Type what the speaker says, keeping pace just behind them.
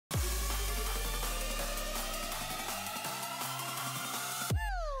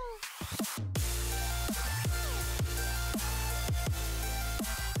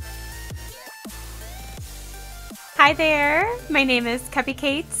Hi there, my name is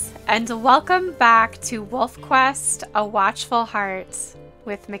Cupicate, and welcome back to WolfQuest, A Watchful Heart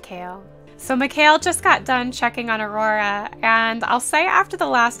with Mikael. So Mikael just got done checking on Aurora, and I'll say after the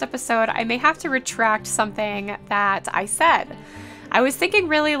last episode, I may have to retract something that I said. I was thinking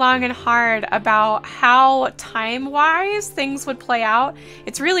really long and hard about how time-wise things would play out.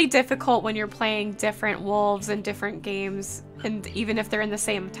 It's really difficult when you're playing different wolves in different games, and even if they're in the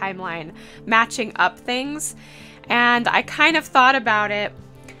same timeline, matching up things. And I kind of thought about it.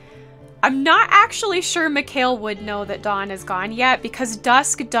 I'm not actually sure Mikael would know that Dawn is gone yet, because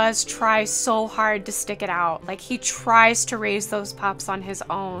Dusk does try so hard to stick it out. Like, he tries to raise those pups on his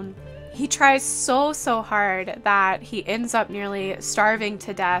own. He tries so hard that he ends up nearly starving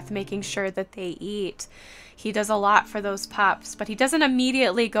to death, making sure that they eat. He does a lot for those pups, but he doesn't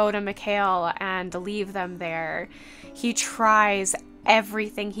immediately go to Mikael and leave them there. He tries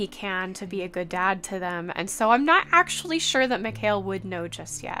everything he can to be a good dad to them, and so I'm not actually sure that Mikael would know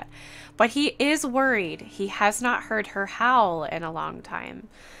just yet. But he is worried. He has not heard her howl in a long time.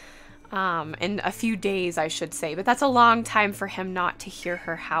 In a few days, I should say, but that's a long time for him not to hear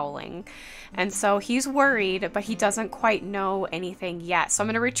her howling. And so he's worried, but he doesn't quite know anything yet. So I'm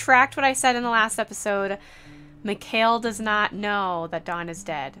going to retract what I said in the last episode. Mikael does not know that Dawn is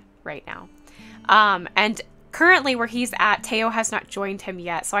dead right now. And currently where he's at, Teo has not joined him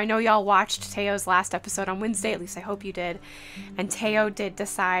yet. So I know y'all watched Teo's last episode on Wednesday, at least I hope you did. And Teo did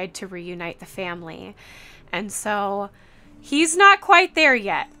decide to reunite the family. And so he's not quite there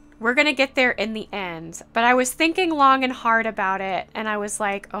yet. We're going to get there in the end. But I was thinking long and hard about it, and I was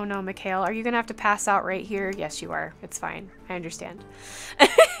like, oh no, Mikael, are you going to have to pass out right here? Yes, you are. It's fine. I understand.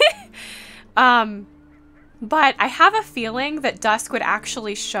 But I have a feeling that Dusk would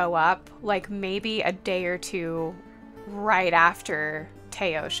actually show up, like maybe a day or two right after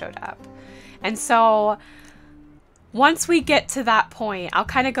Teo showed up. And so once we get to that point, I'll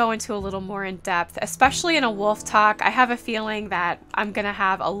kind of go into a little more in depth, especially in a wolf talk. I have a feeling that I'm going to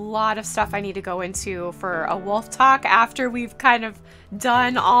have a lot of stuff I need to go into for a wolf talk after we've kind of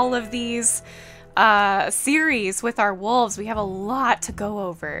done all of these series with our wolves. We have a lot to go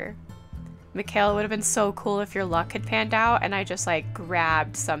over. Mikael, it would have been so cool if your luck had panned out and I just like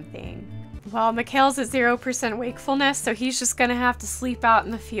grabbed something. Well, Mikael's at 0% wakefulness, so he's just going to have to sleep out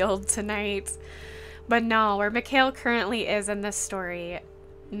in the field tonight. But no, where Mikael currently is in this story,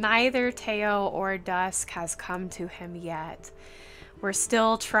 neither Teo or Dusk has come to him yet. We're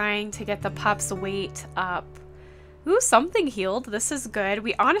still trying to get the pup's weight up. Ooh, something healed. This is good.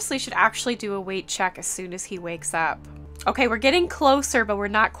 We honestly should actually do a weight check as soon as he wakes up. Okay, we're getting closer, but we're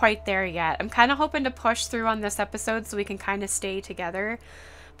not quite there yet. I'm kind of hoping to push through on this episode so we can kind of stay together.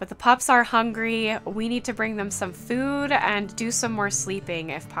 But the pups are hungry. We need to bring them some food and do some more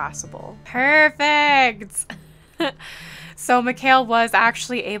sleeping if possible. Perfect! So Mikael was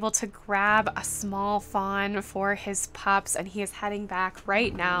actually able to grab a small fawn for his pups, and he is heading back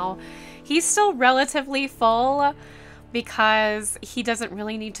right now. He's still relatively full because he doesn't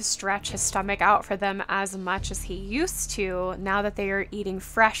really need to stretch his stomach out for them as much as he used to now that they are eating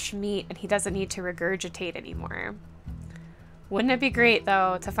fresh meat and he doesn't need to regurgitate anymore. Wouldn't it be great,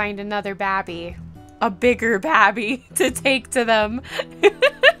 though, to find another babby? A bigger babby to take to them.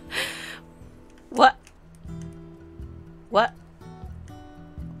 What? What?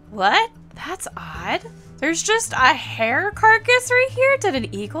 What? That's odd. There's just a hare carcass right here? Did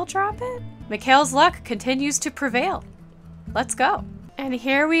an eagle drop it? Mikael's luck continues to prevail. Let's go. And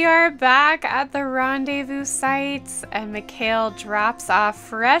here we are back at the rendezvous site, and Mikael drops off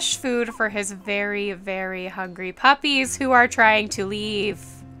fresh food for his very hungry puppies who are trying to leave.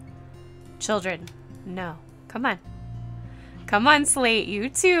 Children, no. Come on. Come on, Slate, you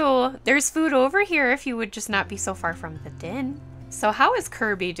too. There's food over here if you would just not be so far from the den. So how is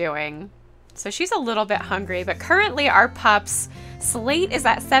Kirby doing? So she's a little bit hungry, but currently our pups, Slate is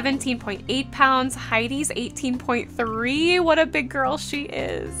at 17.8 pounds, Heidi's 18.3, what a big girl she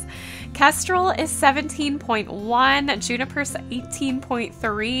is. Kestrel is 17.1, Juniper's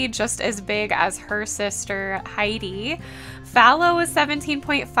 18.3, just as big as her sister Heidi. Fallow is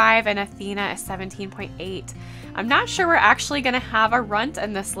 17.5 and Athena is 17.8. I'm not sure we're actually going to have a runt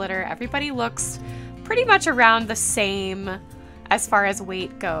in this litter. Everybody looks pretty much around the same as far as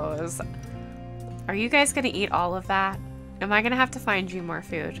weight goes. Are you guys going to eat all of that? Am I going to have to find you more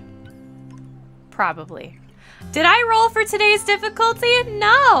food? Probably. Did I roll for today's difficulty?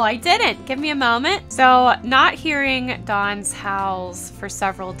 No, I didn't. Give me a moment. So not hearing Dawn's howls for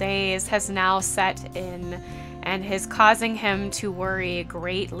several days has now set in and is causing him to worry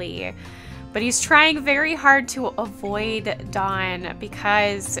greatly. But he's trying very hard to avoid Dawn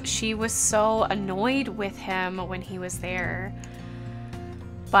because she was so annoyed with him when he was there.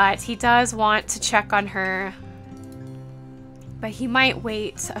 But he does want to check on her. But he might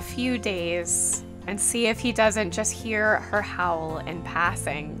wait a few days and see if he doesn't just hear her howl in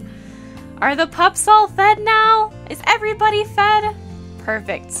passing. Are the pups all fed now? Is everybody fed?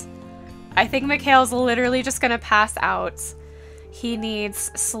 Perfect. I think Mikael's literally just gonna pass out. He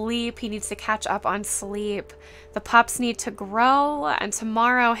needs sleep. He needs to catch up on sleep. The pups need to grow, and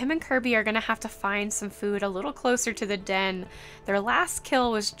tomorrow him and Kirby are gonna have to find some food a little closer to the den. Their last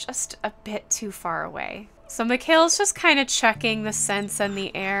kill was just a bit too far away. So Mikael's just kind of checking the scents in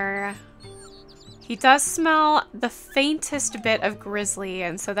the air. He does smell the faintest bit of grizzly,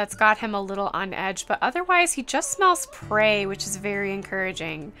 and so that's got him a little on edge, but otherwise he just smells prey, which is very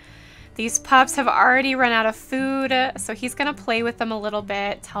encouraging. These pups have already run out of food, so he's gonna play with them a little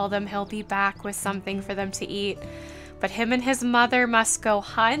bit, tell them he'll be back with something for them to eat. But him and his mother must go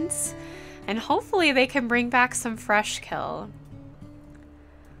hunt, and hopefully they can bring back some fresh kill.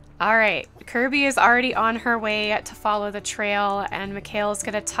 Alright, Kirby is already on her way to follow the trail, and Mikael's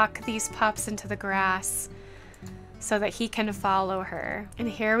gonna tuck these pups into the grass so that he can follow her. And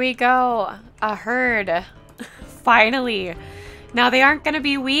here we go, a herd. Finally. Now they aren't gonna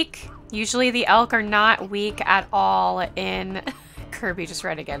be weak. Usually the elk are not weak at all in Kirby just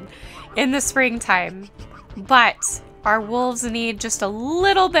read again in the springtime, but our wolves need just a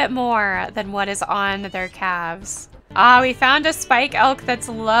little bit more than what is on their calves. Ah, we found a spike elk that's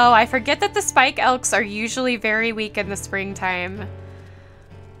low. I forget that the spike elks are usually very weak in the springtime.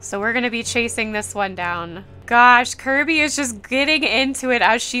 So we're gonna be chasing this one down. Gosh, Kirby is just getting into it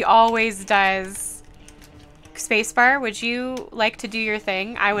as she always does. Spacebar, would you like to do your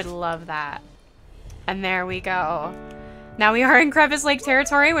thing? I would love that. And there we go. Now we are in Crevice Lake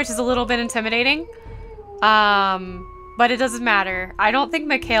territory, which is a little bit intimidating. But it doesn't matter. I don't think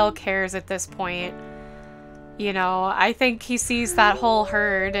Mikael cares at this point. You know, I think he sees that whole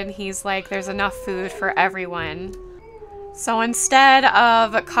herd and he's like, there's enough food for everyone. So instead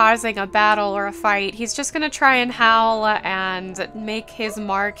of causing a battle or a fight, he's just gonna try and howl and make his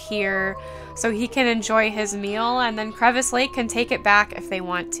mark here so he can enjoy his meal, and then Crevice Lake can take it back if they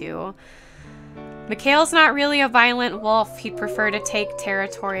want to. Mikael's not really a violent wolf. He'd prefer to take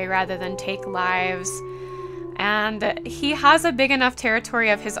territory rather than take lives. And he has a big enough territory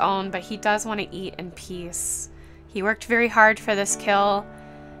of his own, but he does want to eat in peace. He worked very hard for this kill.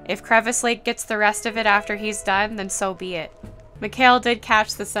 If Crevice Lake gets the rest of it after he's done, then so be it. Mikael did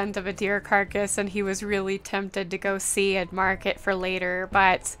catch the scent of a deer carcass, and he was really tempted to go see and mark it for later,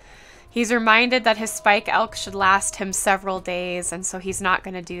 but he's reminded that his spike elk should last him several days, and so he's not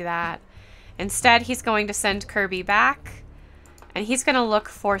going to do that. Instead, he's going to send Kirby back, and he's going to look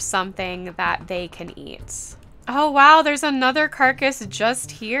for something that they can eat. Oh wow, there's another carcass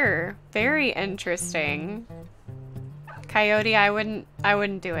just here. Very interesting. Coyote, I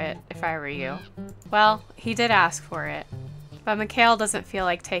wouldn't do it if I were you. Well, he did ask for it. But Mikael doesn't feel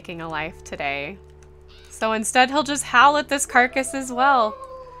like taking a life today. So instead he'll just howl at this carcass as well.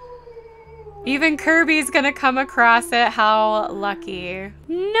 Even Kirby's gonna come across it. How lucky.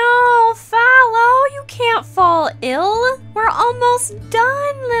 No, Fallow, you can't fall ill. We're almost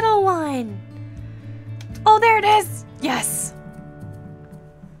done, little one. Oh, there it is. Yes.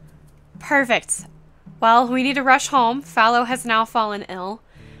 Perfect. Well, we need to rush home. Fallow has now fallen ill.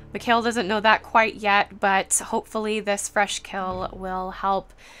 Mikael doesn't know that quite yet, but hopefully this fresh kill will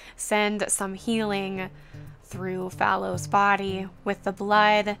help send some healing through Fallow's body with the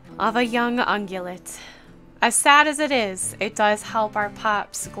blood of a young ungulate. As sad as it is, it does help our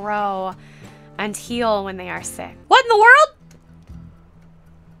pups grow and heal when they are sick. What in the world?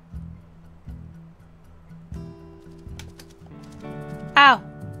 Ow.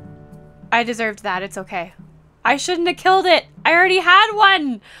 I deserved that. It's okay. I shouldn't have killed it. I already had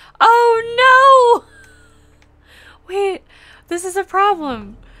one. Oh, no. Wait. This is a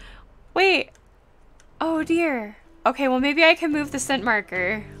problem. Wait. Oh, dear. Okay, well, maybe I can move the scent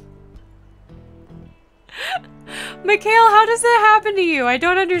marker. Mikael, how does that happen to you? I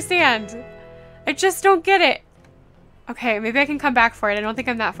don't understand. I just don't get it. Okay, maybe I can come back for it. I don't think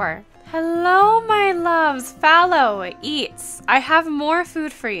I'm that far. Hello, my loves. Fallow, eats. I have more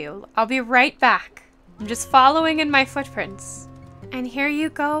food for you. I'll be right back. I'm just following in my footprints. And here you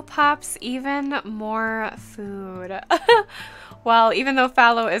go, pups. Even more food. Well, even though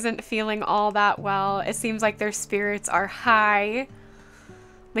Fallow isn't feeling all that well, it seems like their spirits are high.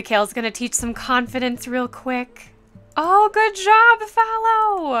 Mikael's gonna teach some confidence real quick. Oh, good job,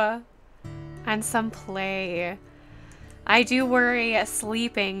 Fallow! And some play. I do worry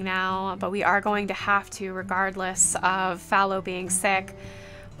sleeping now, but we are going to have to regardless of Fallow being sick.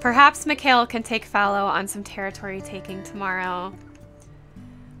 Perhaps Mikael can take Fallow on some territory taking tomorrow.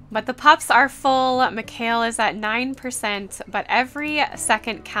 But the pups are full. Mikael is at 9%, but every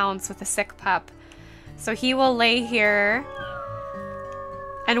second counts with a sick pup. So he will lay here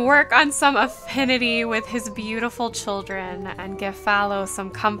and work on some affinity with his beautiful children and give Fallow some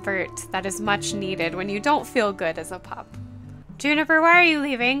comfort that is much needed when you don't feel good as a pup. Juniper, why are you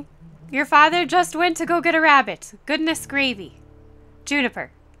leaving? Your father just went to go get a rabbit. Goodness gravy.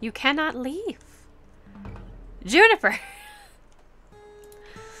 Juniper, you cannot leave. Juniper.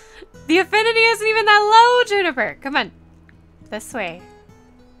 The affinity isn't even that low, Juniper. Come on. This way.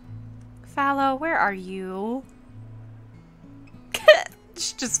 Fallow, where are you?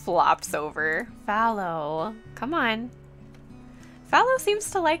 She just flops over. Fallow, come on. Fallow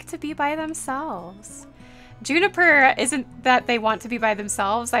seems to like to be by themselves. Juniper isn't that they want to be by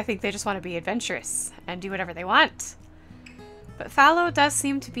themselves. I think they just want to be adventurous and do whatever they want. But Fallow does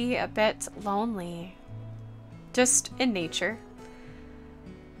seem to be a bit lonely. Just in nature.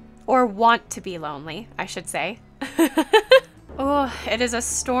 Or want to be lonely, I should say. Oh, it is a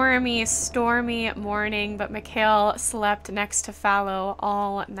stormy, stormy morning, but Mikael slept next to Fallow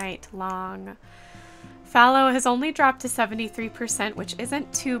all night long. Fallow has only dropped to 73%, which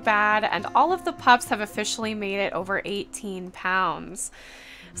isn't too bad, and all of the pups have officially made it over 18 pounds.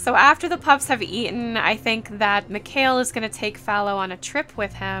 So after the pups have eaten, I think that Mikael is going to take Fallow on a trip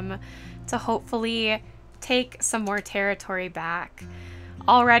with him to hopefully take some more territory back.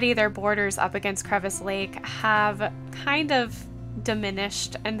 Already their borders up against Crevice Lake have kind of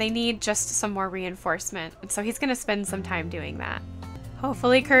diminished and they need just some more reinforcement. And so he's going to spend some time doing that.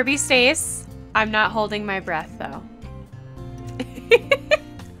 Hopefully Kirby stays. I'm not holding my breath though.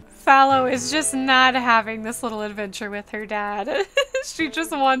 Fallow is just not having this little adventure with her dad. She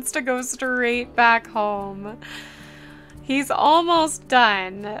just wants to go straight back home. He's almost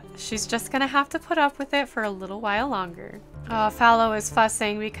done. She's just gonna have to put up with it for a little while longer. Oh, Fallow is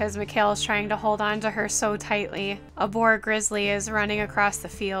fussing because Mikael is trying to hold on to her so tightly. A boar grizzly is running across the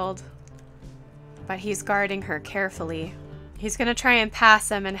field, but he's guarding her carefully. He's gonna try and pass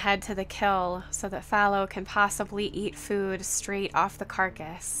him and head to the kill so that Fallow can possibly eat food straight off the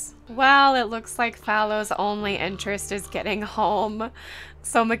carcass. Well, it looks like Fallow's only interest is getting home.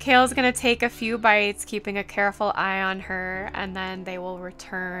 So Mikael's gonna take a few bites, keeping a careful eye on her, and then they will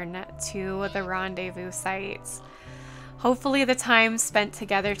return to the rendezvous sites. Hopefully the time spent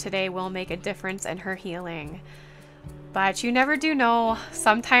together today will make a difference in her healing. But you never do know.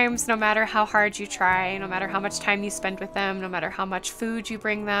 Sometimes, no matter how hard you try, no matter how much time you spend with them, no matter how much food you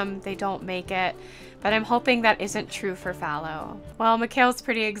bring them, they don't make it. But I'm hoping that isn't true for Fallow. Well, Mikael's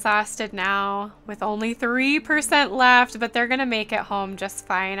pretty exhausted now, with only 3% left, but they're gonna make it home just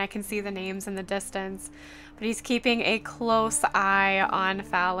fine. I can see the names in the distance. But he's keeping a close eye on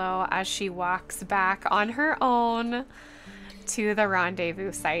Fallow as she walks back on her own to the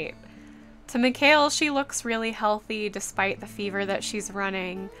rendezvous site. To Mikael, she looks really healthy despite the fever that she's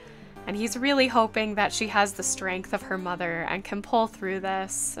running, and he's really hoping that she has the strength of her mother and can pull through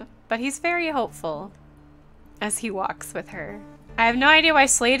this, but he's very hopeful as he walks with her. I have no idea why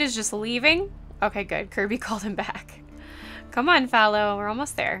Slade is just leaving. Okay, good. Kirby called him back. Come on, Fallow. We're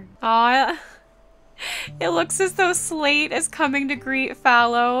almost there. Aw. It looks as though Slate is coming to greet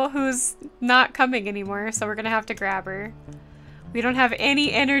Fallow, who's not coming anymore, so we're gonna have to grab her. We don't have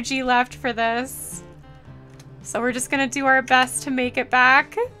any energy left for this, so we're just gonna do our best to make it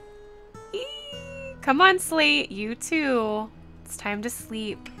back. Eee! Come on, Slate, you too. It's time to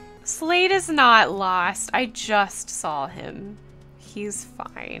sleep. Slate is not lost. I just saw him. He's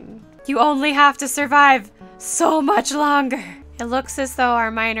fine. You only have to survive so much longer. It looks as though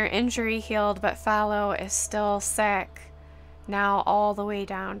our minor injury healed, but Fallow is still sick. Now all the way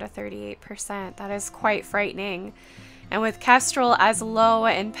down to 38%. That is quite frightening. And with Kestrel as low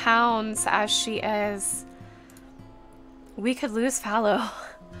in pounds as she is, we could lose Fallow.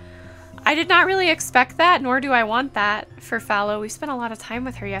 I did not really expect that, nor do I want that for Fallow. We spent a lot of time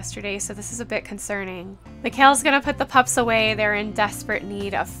with her yesterday, so this is a bit concerning. Mikael's gonna put the pups away. They're in desperate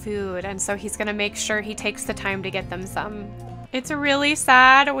need of food, and so he's gonna make sure he takes the time to get them some. It's really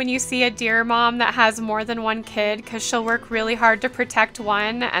sad when you see a deer mom that has more than one kid, because she'll work really hard to protect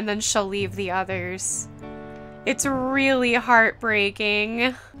one, and then she'll leave the others. It's really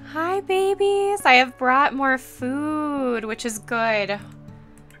heartbreaking. Hi, babies. I have brought more food, which is good.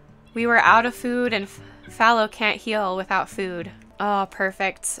 We were out of food, and Fallow can't heal without food. Oh,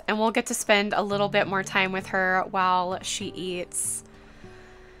 perfect. And we'll get to spend a little bit more time with her while she eats.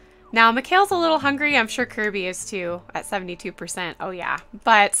 Now, Mikael's a little hungry. I'm sure Kirby is too at 72%. Oh yeah.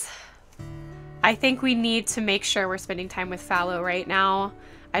 But I think we need to make sure we're spending time with Fallow right now.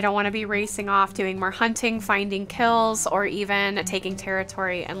 I don't want to be racing off doing more hunting, finding kills, or even taking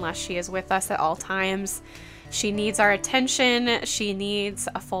territory unless she is with us at all times. She needs our attention. She needs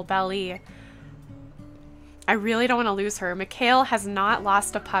a full belly. I really don't want to lose her. Mikael has not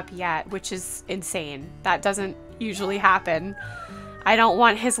lost a pup yet, which is insane. That doesn't usually happen. I don't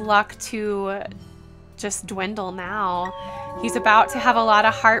want his luck to just dwindle now. He's about to have a lot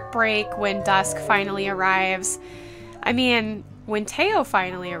of heartbreak when dusk finally arrives. I mean, when Teo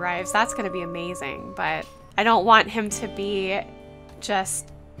finally arrives, that's going to be amazing, but I don't want him to be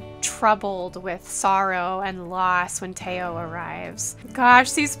just troubled with sorrow and loss when Teo arrives.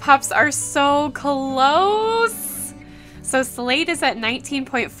 Gosh, these pups are so close. So Slate is at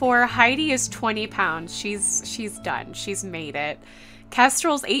 19.4. Heidi is 20 pounds. She's done. She's made it.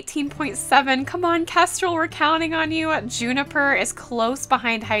 Kestrel's 18.7. Come on, Kestrel, we're counting on you. Juniper is close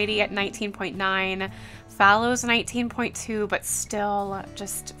behind Heidi at 19.9. Fallow's 19.2, but still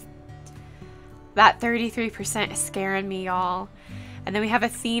just that 33% is scaring me, y'all. And then we have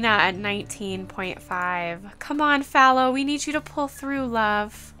Athena at 19.5. Come on, Fallow, we need you to pull through,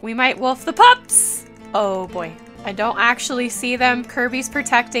 love. We might wolf the pups. Oh boy, I don't actually see them. Kirby's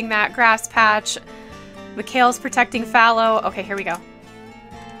protecting that grass patch. Mikael's protecting Fallow. Okay, here we go.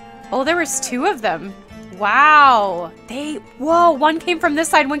 Oh, there was two of them. Wow. Whoa, one came from this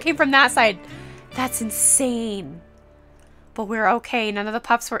side, one came from that side. That's insane. But we're okay. None of the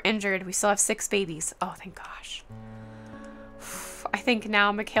pups were injured. We still have 6 babies. Oh, thank gosh. I think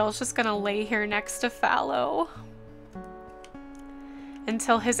now Mikael's just gonna lay here next to Fallow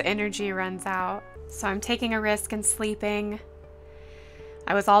until his energy runs out. So I'm taking a risk and sleeping.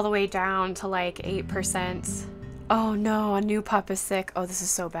 I was all the way down to like 8%. Oh no, a new pup is sick. Oh, this is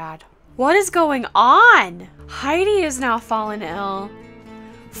so bad. What is going on? Heidi is now fallen ill.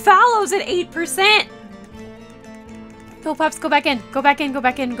 Fallow's at 8%. Go pups, go back in. Go back in, go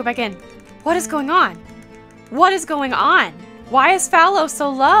back in, go back in. What is going on? What is going on? Why is Fallow so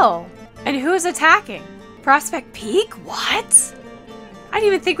low? And who's attacking? Prospect Peak? What? I didn't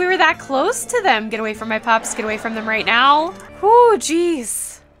even think we were that close to them. Get away from my pups. Get away from them right now. Whoo,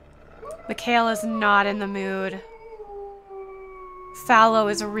 jeez. Mikael is not in the mood. Fallow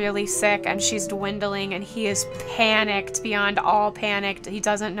is really sick and she's dwindling and he is panicked beyond all panicked. He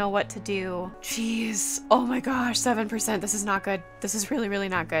doesn't know what to do. Jeez. Oh my gosh, 7%. This is not good. This is really, really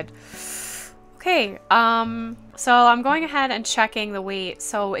not good. Okay, so I'm going ahead and checking the weight.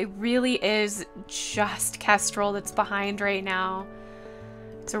 So it really is just Kestrel that's behind right now.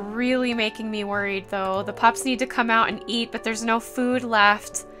 It's really making me worried though. The pups need to come out and eat, but there's no food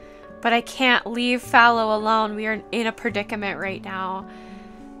left. But I can't leave Fallow alone. We are in a predicament right now.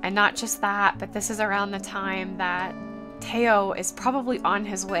 And not just that, but this is around the time that Teo is probably on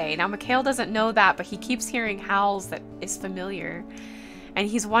his way. Now, Mikael doesn't know that, but he keeps hearing howls that is familiar. And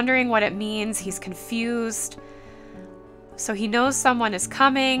he's wondering what it means. He's confused. So he knows someone is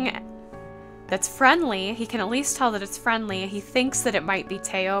coming that's friendly. He can at least tell that it's friendly. He thinks that it might be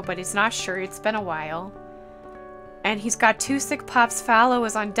Teo, but he's not sure. It's been a while. And he's got 2 sick pups. Fallow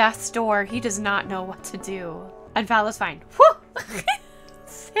is on death's door. He does not know what to do. And Fallow's fine. Whew!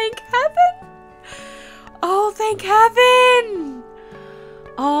 Thank heaven! Oh, thank heaven!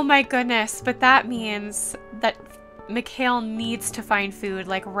 Oh my goodness. But that means that Mikael needs to find food,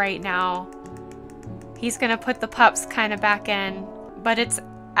 like right now. He's gonna put the pups kind of back in. But it's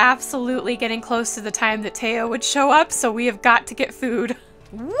absolutely getting close to the time that Teo would show up, so we have got to get food.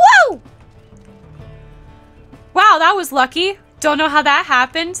 Whoa! Wow, that was lucky. Don't know how that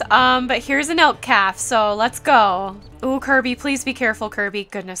happened, but here's an elk calf, so let's go. Ooh, Kirby, please be careful, Kirby.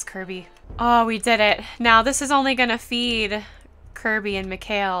 Goodness, Kirby. Oh, we did it. Now, this is only gonna feed Kirby and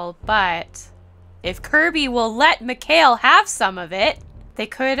Mikael, but if Kirby will let Mikael have some of it, they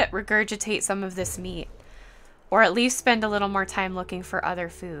could regurgitate some of this meat, or at least spend a little more time looking for other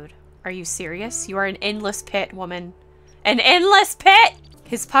food. Are you serious? You are an endless pit, woman. An endless pit!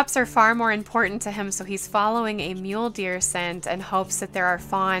 His pups are far more important to him, so he's following a mule deer scent and hopes that there are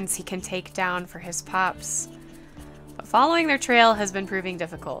fawns he can take down for his pups. But following their trail has been proving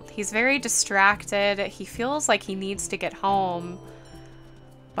difficult. He's very distracted. He feels like he needs to get home,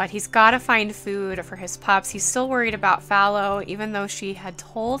 but he's got to find food for his pups. He's still worried about Fallow, even though she had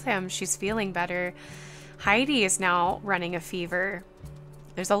told him she's feeling better. Heidi is now running a fever.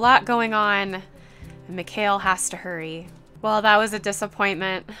 There's a lot going on, and Mikael has to hurry. Well, that was a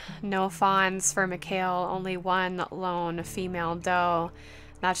disappointment. No fawns for Mikael, only one lone female doe.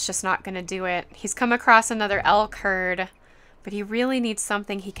 That's just not gonna do it. He's come across another elk herd, But he really needs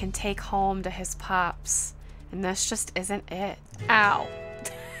something he can take home to his pups. And this just isn't it. Ow.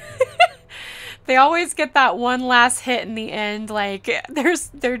 They always get that one last hit in the end. Like,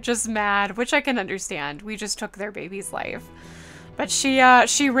 they're just mad, which I can understand. We just took their baby's life. But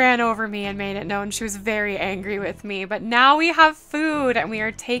she ran over me and made it known she was very angry with me. But now we have food and we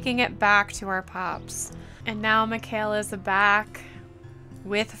are taking it back to our pups. And now Mikael is back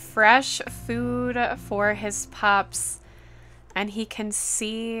with fresh food for his pups. And he can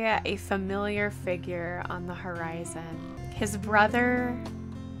see a familiar figure on the horizon. His brother,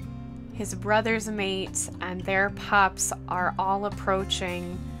 his brother's mate, and their pups are all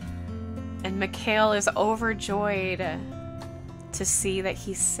approaching. And Mikael is overjoyed to see that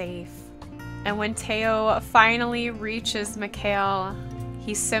he's safe. And when Teo finally reaches Mikael,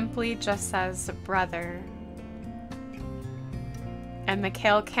 he simply just says, "Brother." And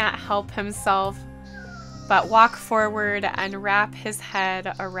Mikael can't help himself but walk forward and wrap his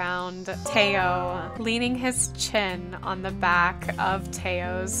head around Teo, leaning his chin on the back of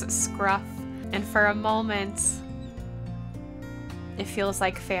Teo's scruff. And for a moment, it feels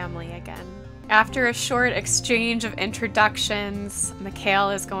like family again. After a short exchange of introductions, Mikael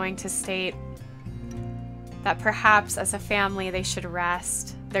is going to state that perhaps as a family they should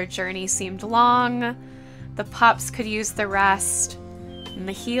rest. Their journey seemed long, the pups could use the rest, and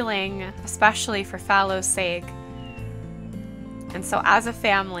the healing, especially for Fallow's sake. And so as a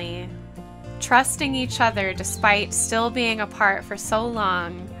family, trusting each other despite still being apart for so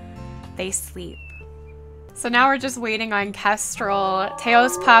long, they sleep. So now we're just waiting on Kestrel.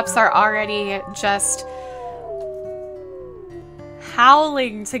 Teo's pups are already just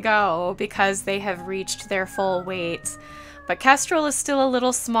howling to go because they have reached their full weight. But Kestrel is still a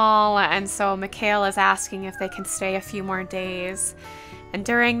little small, and so Mikael is asking if they can stay a few more days. And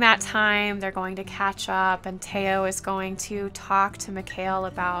during that time, they're going to catch up, and Teo is going to talk to Mikael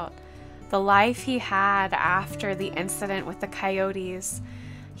about the life he had after the incident with the coyotes.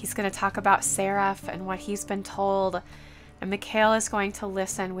 He's going to talk about Seraph and what he's been told, and Mikael is going to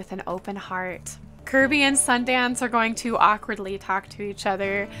listen with an open heart. Kirby and Sundance are going to awkwardly talk to each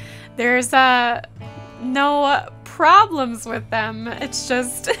other. There's no problems with them. It's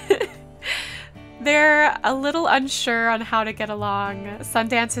just they're a little unsure on how to get along.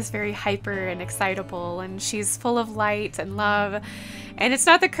 Sundance is very hyper and excitable, and she's full of light and love. And it's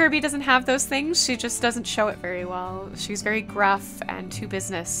not that Kirby doesn't have those things, she just doesn't show it very well. She's very gruff and to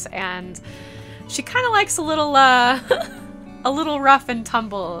business, and she kind of likes a little rough and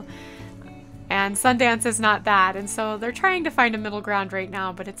tumble. And Sundance is not that, and so they're trying to find a middle ground right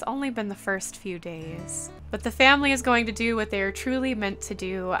now, but it's only been the first few days. But the family is going to do what they are truly meant to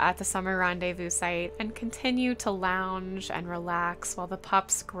do at the summer rendezvous site and continue to lounge and relax while the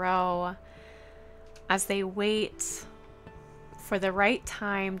pups grow as they wait for the right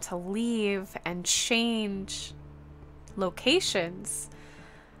time to leave and change locations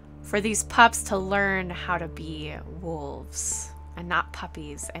for these pups to learn how to be wolves and not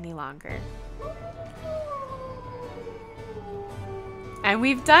puppies any longer. And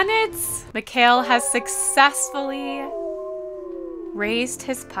we've done it! Mikael has successfully raised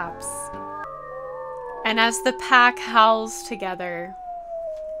his pups. And as the pack howls together,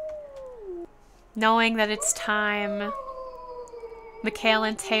 knowing that it's time, Mikael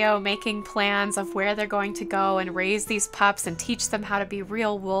and Teo making plans of where they're going to go and raise these pups and teach them how to be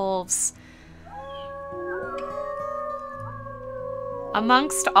real wolves.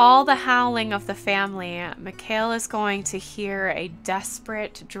 Amongst all the howling of the family, Mikael is going to hear a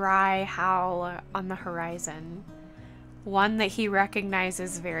desperate, dry howl on the horizon. One that he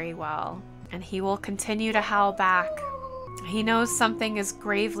recognizes very well. And he will continue to howl back. He knows something is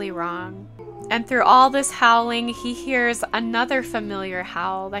gravely wrong. And through all this howling, he hears another familiar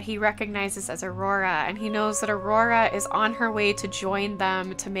howl that he recognizes as Aurora. And he knows that Aurora is on her way to join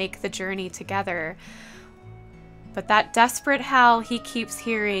them to make the journey together. But that desperate howl he keeps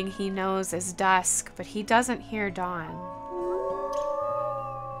hearing, he knows is dusk, but he doesn't hear dawn.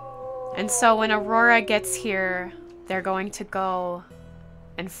 And so when Aurora gets here, they're going to go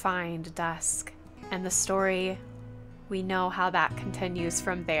and find dusk. And the story, we know how that continues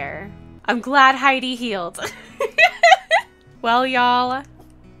from there. I'm glad Heidi healed. Well, y'all,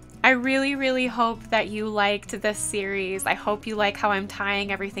 I really, really hope that you liked this series. I hope you like how I'm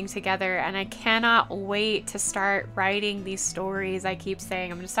tying everything together, and I cannot wait to start writing these stories. I keep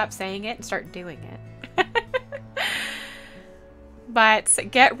saying I'm going to stop saying it and start doing it. But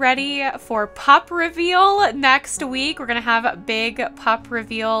get ready for pup reveal next week. We're going to have a big pup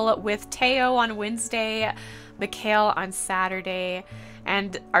reveal with Teo on Wednesday, Mikael on Saturday.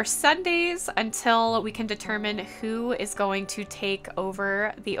 And our Sundays, until we can determine who is going to take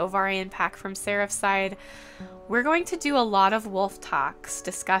over the Ovarian pack from Seraph's side, we're going to do a lot of wolf talks,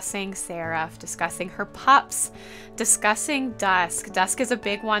 discussing Seraph, discussing her pups, discussing Dusk. Dusk is a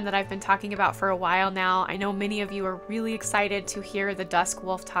big one that I've been talking about for a while now. I know many of you are really excited to hear the Dusk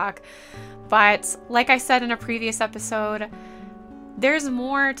wolf talk, but like I said in a previous episode, there's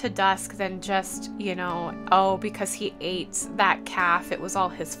more to Dusk than just, you know, oh, because he ate that calf, it was all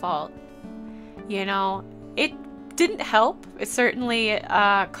his fault. You know, it didn't help. It certainly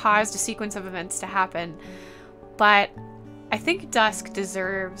caused a sequence of events to happen. But I think Dusk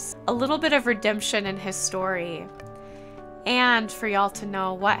deserves a little bit of redemption in his story. And for y'all to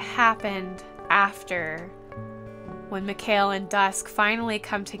know what happened after, when Mikael and Dusk finally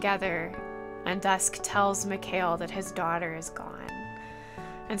come together and Dusk tells Mikael that his daughter is gone.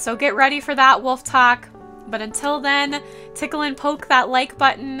 And so get ready for that wolf talk. But until then, tickle and poke that like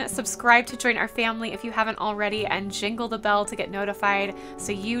button, subscribe to join our family if you haven't already, and jingle the bell to get notified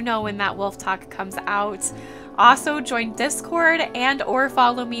so you know when that wolf talk comes out. Also, join Discord and or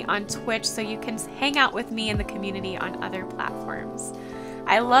follow me on Twitch so you can hang out with me in the community on other platforms.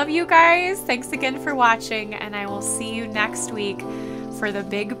 I love you guys. Thanks again for watching, and I will see you next week for the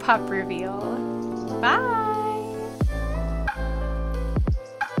big pup reveal. Bye!